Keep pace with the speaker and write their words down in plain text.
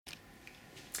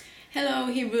Hello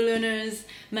Hebrew learners,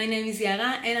 my name is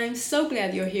Yaara and I'm so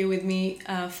glad you're here with me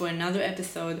for another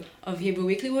episode of Hebrew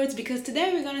Weekly Words because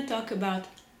today we're going to talk about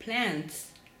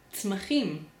plants,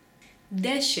 צמחים,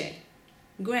 דשא,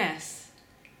 grass.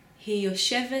 היא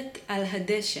יושבת על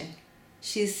הדשא.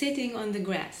 She's sitting on the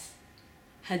grass.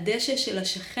 הדשא של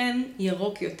השכן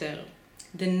ירוק יותר.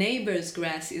 The neighbor's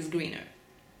grass is greener.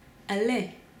 עלה,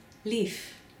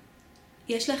 leaf.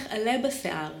 יש לך עלה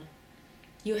בשיער.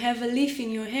 You have a leaf in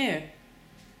your hair.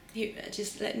 Here,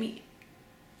 just let me...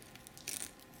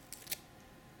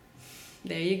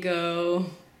 There you go.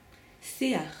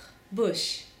 שיח,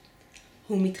 bush.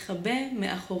 הוא מתחבא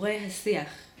מאחורי השיח.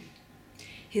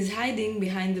 He's hiding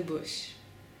behind the bush.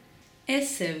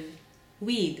 עשב,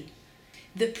 weed.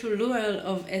 The plural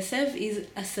of עשב is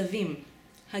עשבים.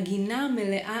 הגינה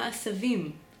מלאה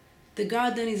עשבים. The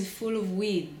garden is full of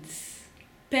weeds.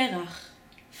 פרח,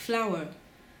 flower.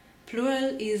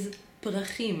 Plural is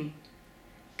פרחים.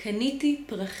 קניתי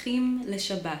פרחים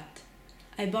לשבת.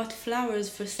 I bought flowers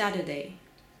for Saturday.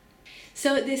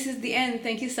 So this is the end.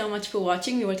 Thank you so much for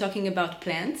watching. We were talking about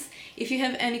plants. If you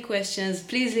have any questions,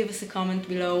 please leave us a comment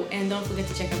below and don't forget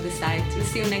to check out the site. We'll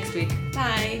see you next week.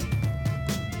 Bye!